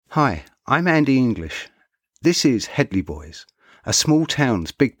Hi, I'm Andy English. This is Headley Boys, a small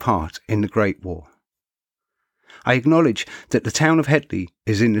town's big part in the Great War. I acknowledge that the town of Headley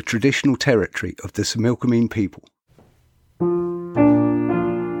is in the traditional territory of the Similkameen people.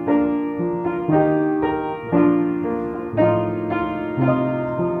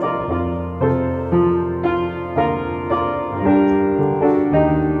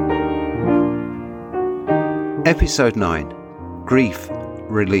 Episode 9. Grief,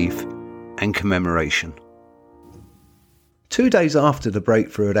 Relief and Commemoration. 2 days after the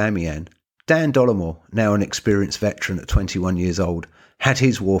breakthrough at Amiens, Dan Dollimore, now an experienced veteran at 21 years old, had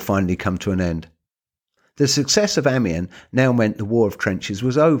his war finally come to an end. The success of Amiens now meant the War of Trenches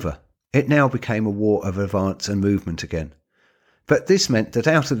was over. It now became a war of advance and movement again. But this meant that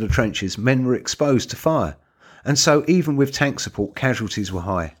out of the trenches men were exposed to fire, and so even with tank support casualties were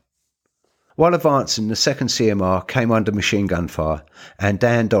high. While advancing, the 2nd CMR came under machine gun fire, and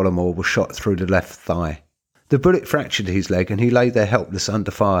Dan Dollimore was shot through the left thigh. The bullet fractured his leg and he lay there helpless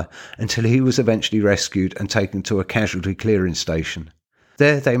under fire until he was eventually rescued and taken to a casualty clearing station.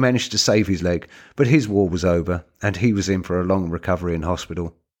 There they managed to save his leg, but his war was over and he was in for a long recovery in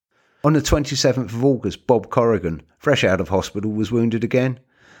hospital. On the 27th of August, Bob Corrigan, fresh out of hospital, was wounded again.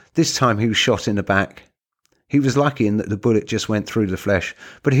 This time he was shot in the back. He was lucky in that the bullet just went through the flesh,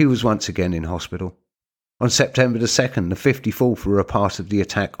 but he was once again in hospital. On September the 2nd, the 54th were a part of the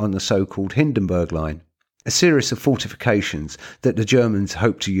attack on the so-called Hindenburg Line, a series of fortifications that the Germans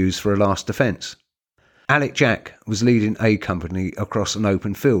hoped to use for a last defence. Alec Jack was leading A Company across an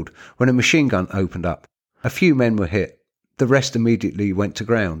open field when a machine gun opened up. A few men were hit. The rest immediately went to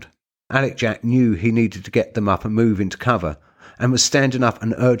ground. Alec Jack knew he needed to get them up and move into cover, and was standing up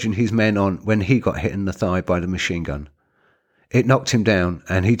and urging his men on when he got hit in the thigh by the machine gun. It knocked him down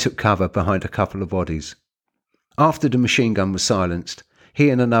and he took cover behind a couple of bodies. After the machine gun was silenced, he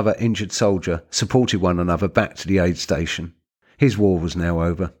and another injured soldier supported one another back to the aid station. His war was now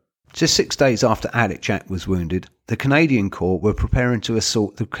over. Just 6 days after Alec Jack was wounded, the Canadian Corps were preparing to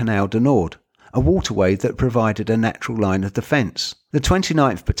assault the Canal du Nord, a waterway that provided a natural line of defence. The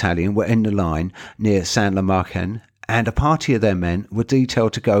 29th Battalion were in the line near Saint-Le-Marquin, and a party of their men were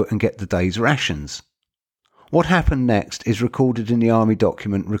detailed to go and get the day's rations. What happened next is recorded in the Army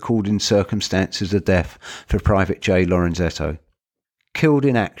document recording circumstances of death for Private J. Lorenzetto. Killed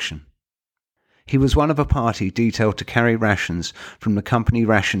in action. He was one of a party detailed to carry rations from the company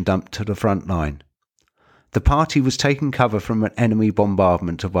ration dump to the front line. The party was taking cover from an enemy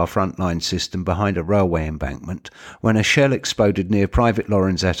bombardment of our front line system behind a railway embankment when a shell exploded near Private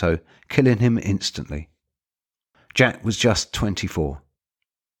Lorenzetto, killing him instantly. Jack was just 24.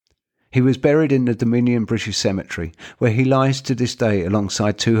 He was buried in the Dominion British Cemetery, where he lies to this day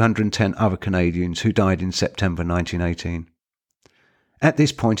alongside 210 other Canadians who died in September 1918. At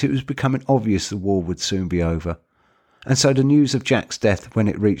this point it was becoming obvious the war would soon be over, and so the news of Jack's death when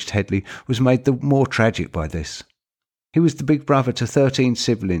it reached Headley was made the more tragic by this. He was the big brother to 13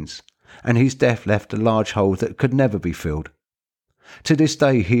 siblings, and his death left a large hole that could never be filled. To this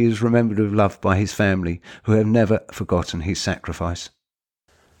day he is remembered with love by his family, who have never forgotten his sacrifice.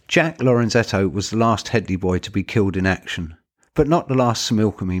 Jack Lorenzetto was the last Headley boy to be killed in action, but not the last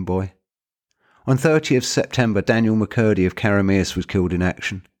Similkameen boy. On 30th September, Daniel McCurdy of Carameus was killed in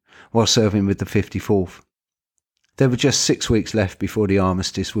action, while serving with the 54th. There were just 6 weeks left before the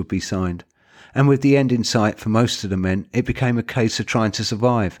armistice would be signed, and with the end in sight for most of the men, it became a case of trying to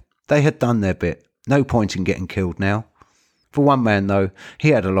survive. They had done their bit, no point in getting killed now. For one man, though, he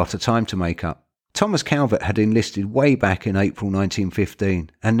had a lot of time to make up. Thomas Calvert had enlisted way back in April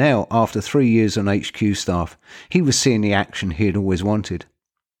 1915, and now, after 3 years on HQ staff, he was seeing the action he had always wanted.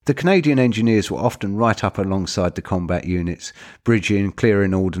 The Canadian engineers were often right up alongside the combat units, bridging,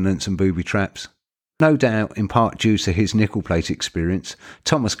 clearing ordnance and booby traps. No doubt, in part due to his nickel plate experience,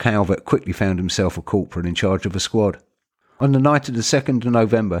 Thomas Calvert quickly found himself a corporal in charge of a squad. On the night of the 2nd of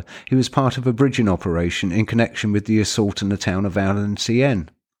November, he was part of a bridging operation in connection with the assault on the town of Valenciennes.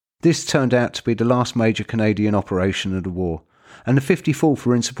 This turned out to be the last major Canadian operation of the war, and the 54th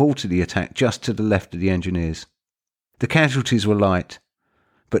were in support of the attack just to the left of the engineers. The casualties were light,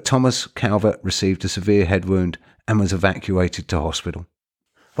 but Thomas Calvert received a severe head wound and was evacuated to hospital.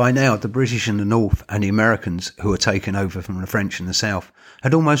 By now, the British in the north and the Americans, who were taken over from the French in the south,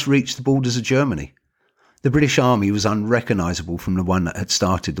 had almost reached the borders of Germany. The British Army was unrecognisable from the one that had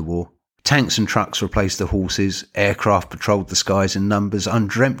started the war. Tanks and trucks replaced the horses, aircraft patrolled the skies in numbers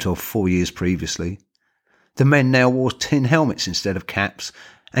undreamt of 4 years previously. The men now wore tin helmets instead of caps,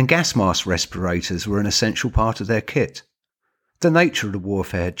 and gas mask respirators were an essential part of their kit. The nature of the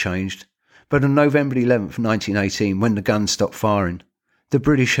warfare had changed, but on November 11th, 1918, when the guns stopped firing, The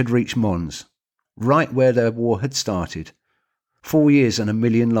British had reached Mons, right where their war had started. 4 years and 1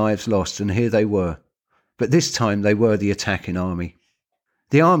 million lives lost, and here they were. But this time they were the attacking army.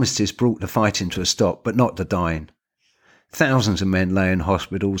 The armistice brought the fighting to a stop, but not the dying. Thousands of men lay in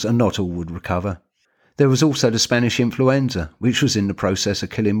hospitals, and not all would recover. There was also the Spanish influenza, which was in the process of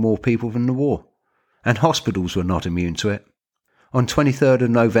killing more people than the war. And hospitals were not immune to it. On 23rd of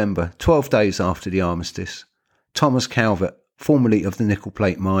November, 12 days after the armistice, Thomas Calvert, formerly of the nickel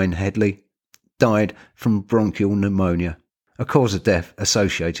plate mine Headley, died from bronchial pneumonia, a cause of death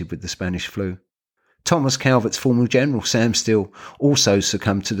associated with the Spanish flu. Thomas Calvert's former general, Sam Steele, also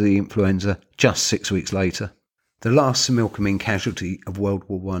succumbed to the influenza just 6 weeks later. The last Similkameen casualty of World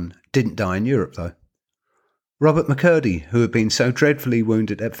War I didn't die in Europe, though. Robert McCurdy, who had been so dreadfully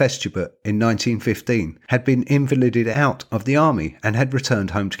wounded at Festubert in 1915, had been invalided out of the army and had returned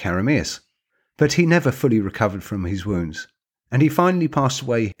home to Karameas. But he never fully recovered from his wounds, and he finally passed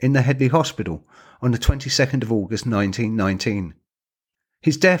away in the Headley Hospital on the 22nd of August 1919.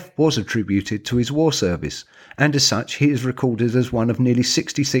 His death was attributed to his war service, and as such he is recorded as one of nearly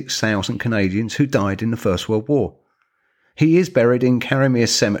 66,000 Canadians who died in the First World War. He is buried in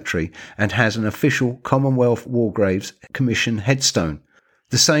Karameas Cemetery and has an official Commonwealth War Graves Commission headstone,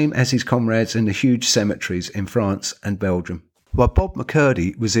 the same as his comrades in the huge cemeteries in France and Belgium. While Bob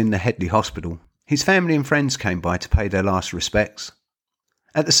McCurdy was in the Headley Hospital, his family and friends came by to pay their last respects.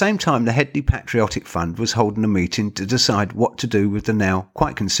 At the same time, the Headley Patriotic Fund was holding a meeting to decide what to do with the now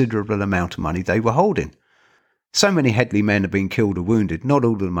quite considerable amount of money they were holding. So many Headley men had been killed or wounded, not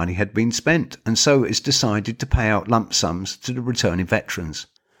all the money had been spent, and so it's decided to pay out lump sums to the returning veterans.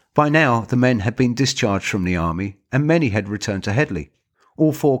 By now, the men had been discharged from the army, and many had returned to Headley.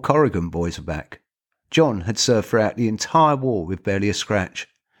 All 4 Corrigan boys were back. John had served throughout the entire war with barely a scratch.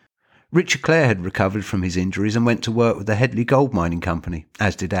 Richard Clare had recovered from his injuries and went to work with the Headley Gold Mining Company,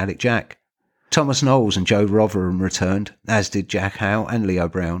 as did Alec Jack. Thomas Knowles and Joe Rotherham returned, as did Jack Howe and Leo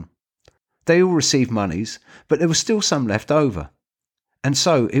Brown. They all received monies, but there was still some left over. And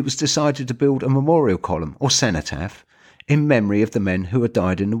so it was decided to build a memorial column, or cenotaph, in memory of the men who had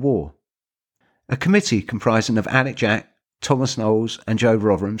died in the war. A committee comprising of Alec Jack, Thomas Knowles and Joe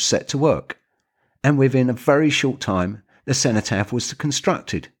Rotherham set to work, and within a very short time the cenotaph was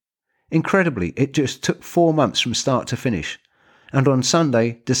constructed. Incredibly, it just took 4 months from start to finish, and on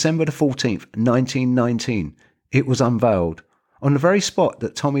Sunday, December the 14th, 1919, it was unveiled, on the very spot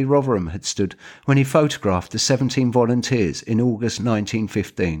that Tommy Rotherham had stood when he photographed the 17 volunteers in August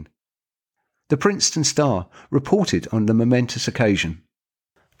 1915. The Princeton Star reported on the momentous occasion.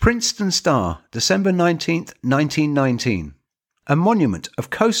 Princeton Star, December 19th, 1919. A monument of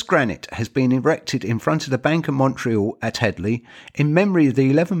coast granite has been erected in front of the Bank of Montreal at Headley in memory of the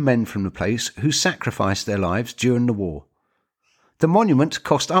 11 men from the place who sacrificed their lives during the war. The monument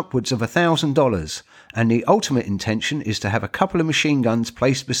cost upwards of $1,000, and the ultimate intention is to have a couple of machine guns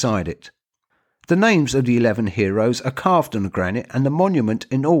placed beside it. The names of the 11 heroes are carved on the granite, and the monument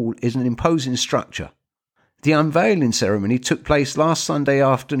in all is an imposing structure. The unveiling ceremony took place last Sunday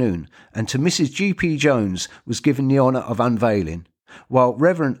afternoon, and to Mrs. G.P. Jones was given the honour of unveiling, while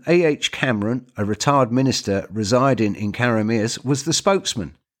Reverend A.H. Cameron, a retired minister residing in Karameas, was the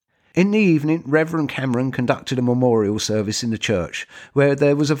spokesman. In the evening, Reverend Cameron conducted a memorial service in the church, where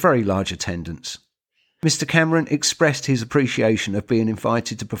there was a very large attendance. Mr. Cameron expressed his appreciation of being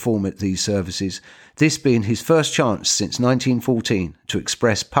invited to perform at these services, this being his first chance since 1914 to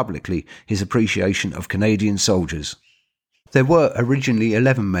express publicly his appreciation of Canadian soldiers. There were originally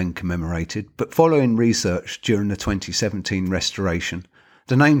 11 men commemorated, but following research during the 2017 restoration,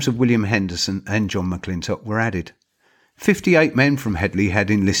 the names of William Henderson and John McClintock were added. 58 men from Headley had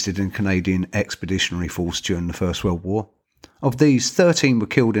enlisted in the Canadian Expeditionary Force during the First World War. Of these, 13 were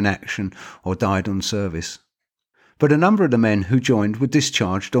killed in action or died on service. But a number of the men who joined were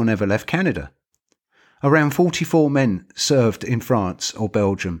discharged or never left Canada. Around 44 men served in France or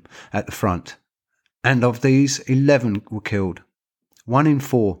Belgium at the front, and of these, 11 were killed. 1 in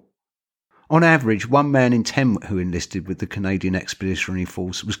 4. On average, 1 man in 10 who enlisted with the Canadian Expeditionary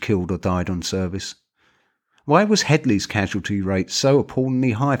Force was killed or died on service. Why was Headley's casualty rate so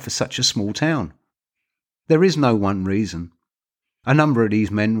appallingly high for such a small town? There is no one reason. A number of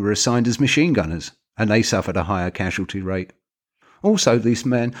these men were assigned as machine gunners, and they suffered a higher casualty rate. Also, these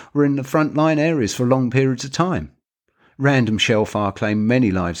men were in the front line areas for long periods of time. Random shell fire claimed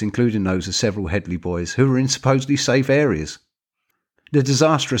many lives, including those of several Headley boys who were in supposedly safe areas. The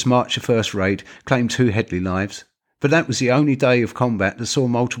disastrous March the 1st raid claimed 2 Headley lives, but that was the only day of combat that saw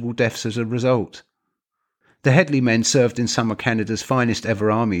multiple deaths as a result. The Headley men served in some of Canada's finest ever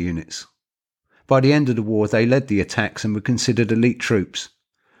army units. By the end of the war, they led the attacks and were considered elite troops,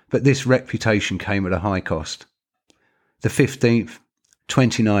 but this reputation came at a high cost. The 15th,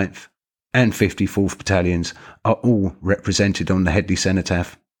 29th and 54th Battalions are all represented on the Headley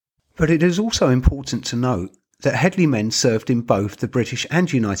Cenotaph. But it is also important to note that Headley men served in both the British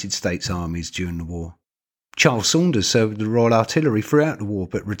and United States armies during the war. Charles Saunders served with the Royal Artillery throughout the war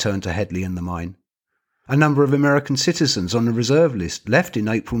but returned to Headley and the mine. A number of American citizens on the reserve list left in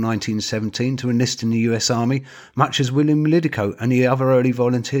April 1917 to enlist in the US Army, much as William Liddicoat and the other early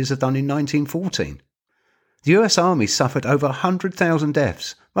volunteers had done in 1914. The US Army suffered over 100,000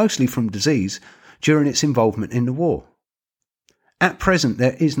 deaths, mostly from disease, during its involvement in the war. At present,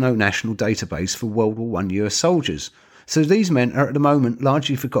 there is no national database for World War I US soldiers, so these men are at the moment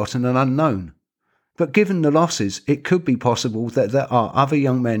largely forgotten and unknown. But given the losses, it could be possible that there are other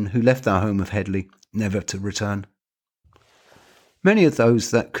young men who left our home of Headley, never to return. Many of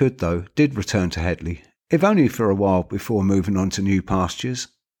those that could, though, did return to Headley, if only for a while before moving on to new pastures.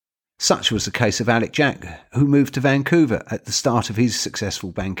 Such was the case of Alec Jack, who moved to Vancouver at the start of his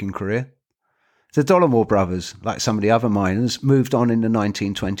successful banking career. The Dollimore brothers, like some of the other miners, moved on in the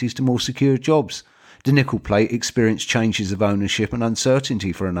 1920s to more secure jobs. The nickel plate experienced changes of ownership and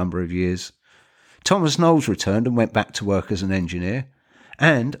uncertainty for a number of years. Thomas Knowles returned and went back to work as an engineer.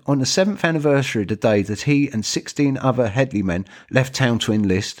 And on the 7th anniversary of the day that he and 16 other Headley men left town to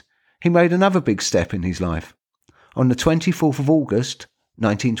enlist, he made another big step in his life. On the 24th of August,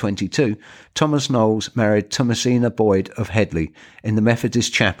 1922, Thomas Knowles married Thomasina Boyd of Headley in the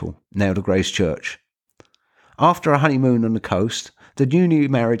Methodist Chapel, now the Grace Church. After a honeymoon on the coast, the newly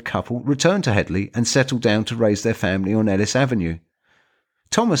married couple returned to Headley and settled down to raise their family on Ellis Avenue.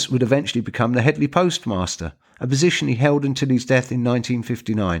 Thomas would eventually become the Headley postmaster, a position he held until his death in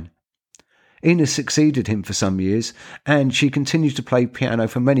 1959. Ina succeeded him for some years, and she continued to play piano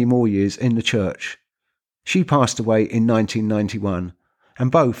for many more years in the church. She passed away in 1991,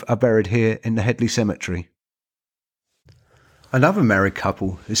 and both are buried here in the Headley Cemetery. Another married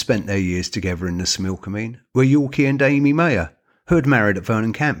couple who spent their years together in the Smilkameen were Yorkie and Amy Mayer, who had married at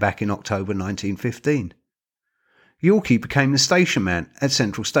Vernon Camp back in October 1915. Yorkie became the station man at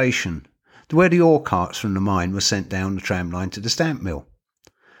Central Station, where the ore carts from the mine were sent down the tram line to the stamp mill.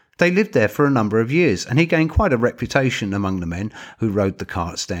 They lived there for a number of years, and he gained quite a reputation among the men who rode the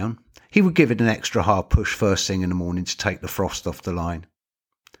carts down. He would give it an extra hard push first thing in the morning to take the frost off the line.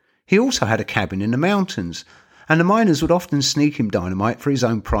 He also had a cabin in the mountains, and the miners would often sneak him dynamite for his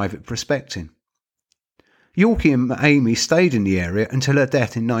own private prospecting. Yorkie and Amy stayed in the area until her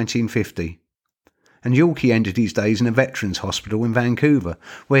death in 1950, and Yorkie ended his days in a veterans' hospital in Vancouver,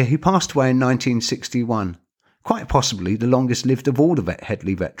 where he passed away in 1961, quite possibly the longest-lived of all the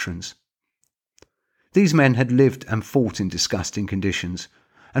Headley veterans. These men had lived and fought in disgusting conditions,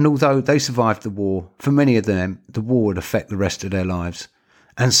 and although they survived the war, for many of them the war would affect the rest of their lives,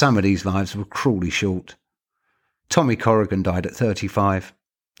 and some of these lives were cruelly short. Tommy Corrigan died at 35.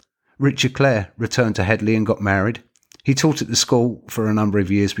 Richard Clare returned to Headley and got married. He taught at the school for a number of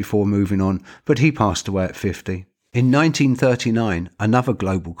years before moving on, but he passed away at 50. In 1939, another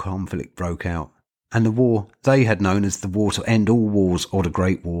global conflict broke out, and the war they had known as the War to End All Wars or the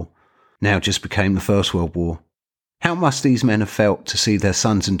Great War now just became the First World War. How must these men have felt to see their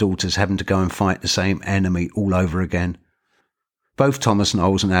sons and daughters having to go and fight the same enemy all over again? Both Thomas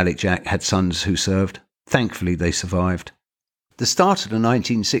Knowles and Alec Jack had sons who served. Thankfully, they survived. The start of the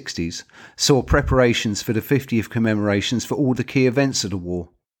 1960s saw preparations for the 50th commemorations for all the key events of the war,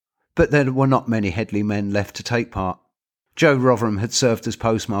 but there were not many Headley men left to take part. Joe Rotherham had served as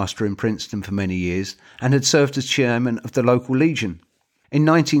postmaster in Princeton for many years and had served as chairman of the local legion. In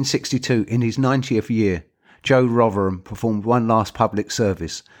 1962, in his 90th year, Joe Rotherham performed one last public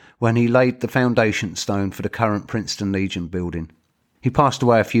service when he laid the foundation stone for the current Princeton Legion building. He passed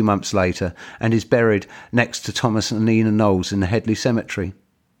away a few months later and is buried next to Thomas and Ina Knowles in the Headley Cemetery.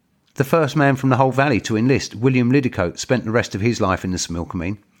 The first man from the whole valley to enlist, William Liddicoat, spent the rest of his life in the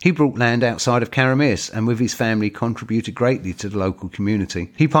Smilkameen. He brought land outside of Carameus and with his family contributed greatly to the local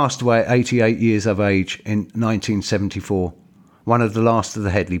community. He passed away at 88 years of age in 1974, one of the last of the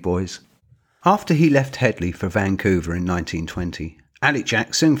Headley boys. After he left Headley for Vancouver in 1920, Alec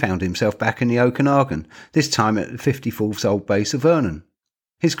Jack soon found himself back in the Okanagan, this time at the 54th Old Base of Vernon.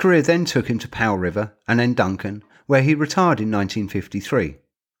 His career then took him to Powell River and then Duncan, where he retired in 1953.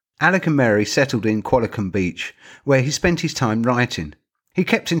 Alec and Mary settled in Qualicum Beach, where he spent his time writing. He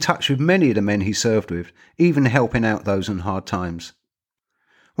kept in touch with many of the men he served with, even helping out those on hard times.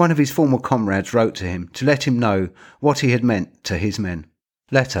 One of his former comrades wrote to him to let him know what he had meant to his men.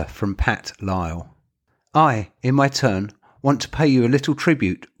 Letter from Pat Lyle. I, in my turn, want to pay you a little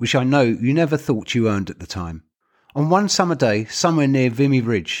tribute which I know you never thought you earned at the time. On one summer day, somewhere near Vimy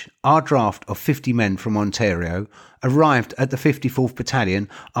Ridge, our draft of 50 men from Ontario arrived at the 54th Battalion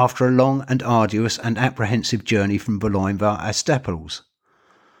after a long and arduous and apprehensive journey from Boulogne via Astaples.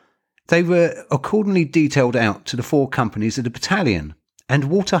 They were accordingly detailed out to the 4 companies of the battalion, and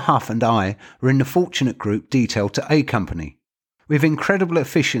Walter Huff and I were in the fortunate group detailed to A Company. With incredible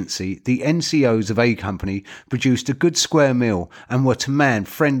efficiency, the NCOs of A Company produced a good square meal and were to man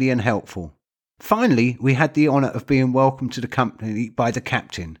friendly and helpful. Finally, we had the honour of being welcomed to the company by the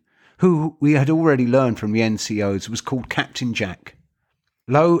captain, who we had already learned from the NCOs was called Captain Jack.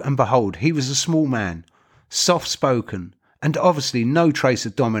 Lo and behold, he was a small man, soft-spoken, and obviously no trace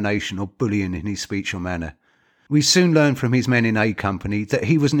of domination or bullying in his speech or manner. We soon learned from his men in A Company that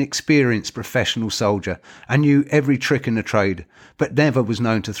he was an experienced professional soldier and knew every trick in the trade, but never was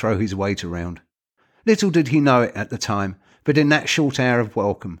known to throw his weight around. Little did he know it at the time, but in that short hour of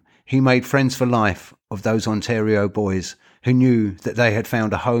welcome, he made friends for life of those Ontario boys who knew that they had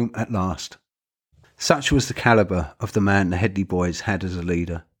found a home at last. Such was the calibre of the man the Headley boys had as a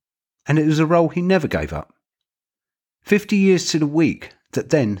leader, and it was a role he never gave up. 50 years to the week that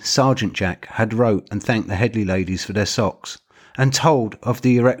then Sergeant Jack had wrote and thanked the Headley ladies for their socks, and told of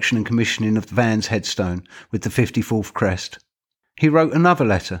the erection and commissioning of the Van's headstone with the 54th crest. He wrote another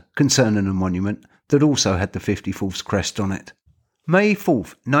letter concerning a monument that also had the 54th crest on it. May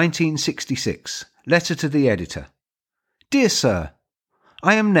 4th, 1966. Letter to the Editor. Dear Sir,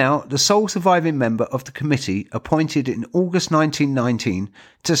 I am now the sole surviving member of the committee appointed in August 1919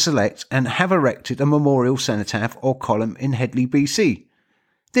 to select and have erected a memorial cenotaph or column in Headley, BC.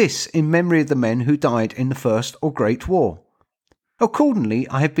 This in memory of the men who died in the First or Great War. Accordingly,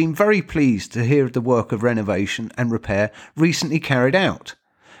 I have been very pleased to hear of the work of renovation and repair recently carried out,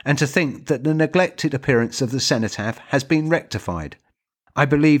 and to think that the neglected appearance of the cenotaph has been rectified. I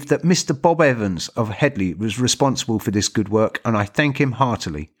believe that Mr. Bob Evans of Headley was responsible for this good work, and I thank him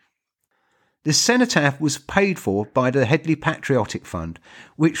heartily. The cenotaph was paid for by the Headley Patriotic Fund,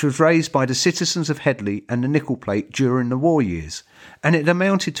 which was raised by the citizens of Headley and the Nickel Plate during the war years, and it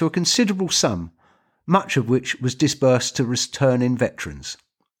amounted to a considerable sum, much of which was disbursed to returning veterans.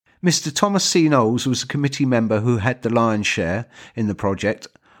 Mr. Thomas C. Knowles was a committee member who had the lion's share in the project.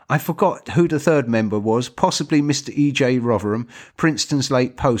 I forgot who the third member was, possibly Mr. E.J. Rotherham, Princeton's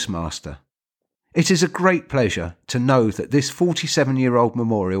late postmaster. It is a great pleasure to know that this 47-year-old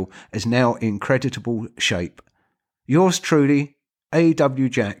memorial is now in creditable shape. Yours truly, A.W.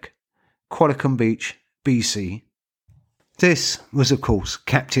 Jack, Qualicum Beach, BC. This was, of course,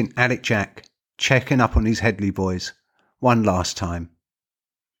 Captain Alec Jack checking up on his Headley boys one last time.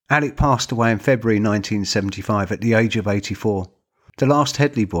 Alec passed away in February 1975 at the age of 84. The last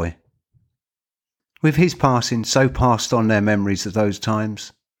Headley boy. With his passing, so passed on their memories of those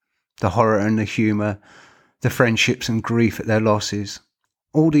times, the horror and the humour, the friendships and grief at their losses,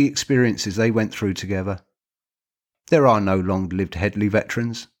 all the experiences they went through together. There are no long-lived Headley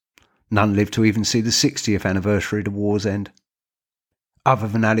veterans. None lived to even see the 60th anniversary of the war's end. Other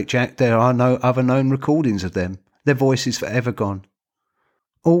than Alec Jack, there are no other known recordings of them, their voices forever gone.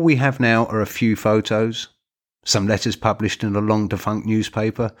 All we have now are a few photos, some letters published in a long-defunct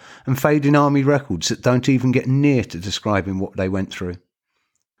newspaper, and fading army records that don't even get near to describing what they went through.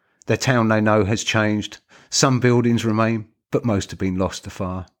 Their town, they know, has changed. Some buildings remain, but most have been lost to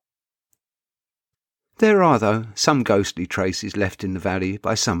fire. There are, though, some ghostly traces left in the valley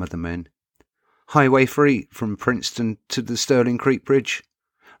by some of the men. Highway 3 from Princeton to the Stirling Creek Bridge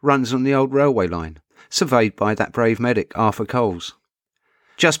runs on the old railway line, surveyed by that brave medic Arthur Coles.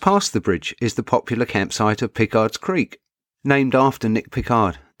 Just past the bridge is the popular campsite of Pickard's Creek, named after Nick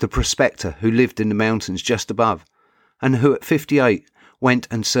Pickard, the prospector who lived in the mountains just above, and who at 58 went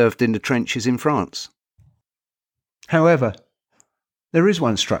and served in the trenches in France. However, there is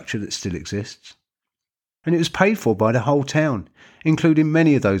one structure that still exists, and it was paid for by the whole town, including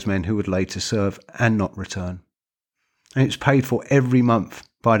many of those men who would later serve and not return. And it was paid for every month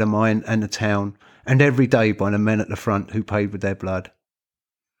by the mine and the town, and every day by the men at the front who paid with their blood.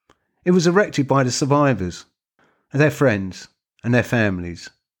 It was erected by the survivors, their friends and their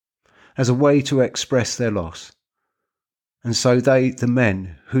families, as a way to express their loss. And so they, the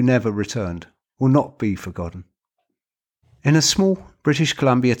men who never returned, will not be forgotten. In a small British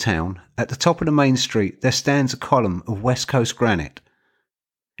Columbia town, at the top of the main street, there stands a column of West Coast granite.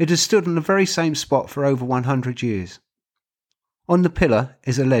 It has stood on the very same spot for over 100 years. On the pillar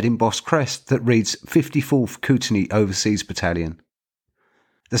is a lead-embossed crest that reads 54th Kootenay Overseas Battalion.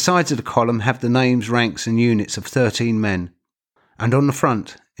 The sides of the column have the names, ranks and units of 13 men, and on the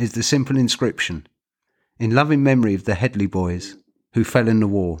front is the simple inscription, in loving memory of the Headley boys who fell in the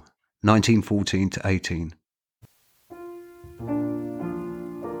war, 1914 to 18.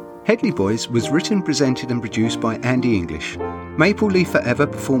 Headley Boys was written, presented and produced by Andy English. Maple Leaf Forever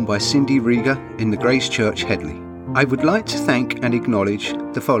performed by Cindy Rieger in the Grace Church, Headley. I would like to thank and acknowledge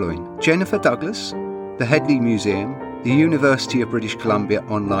the following: Jennifer Douglas, the Headley Museum, the University of British Columbia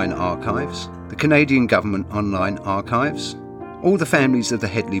Online Archives, the Canadian Government Online Archives, all the families of the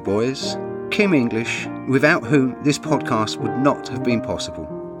Headley Boys, Kim English, without whom this podcast would not have been possible.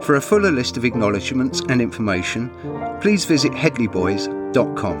 For a fuller list of acknowledgements and information, please visit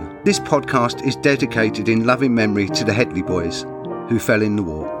headleyboys.com. This podcast is dedicated in loving memory to the Headley boys who fell in the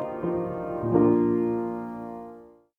war.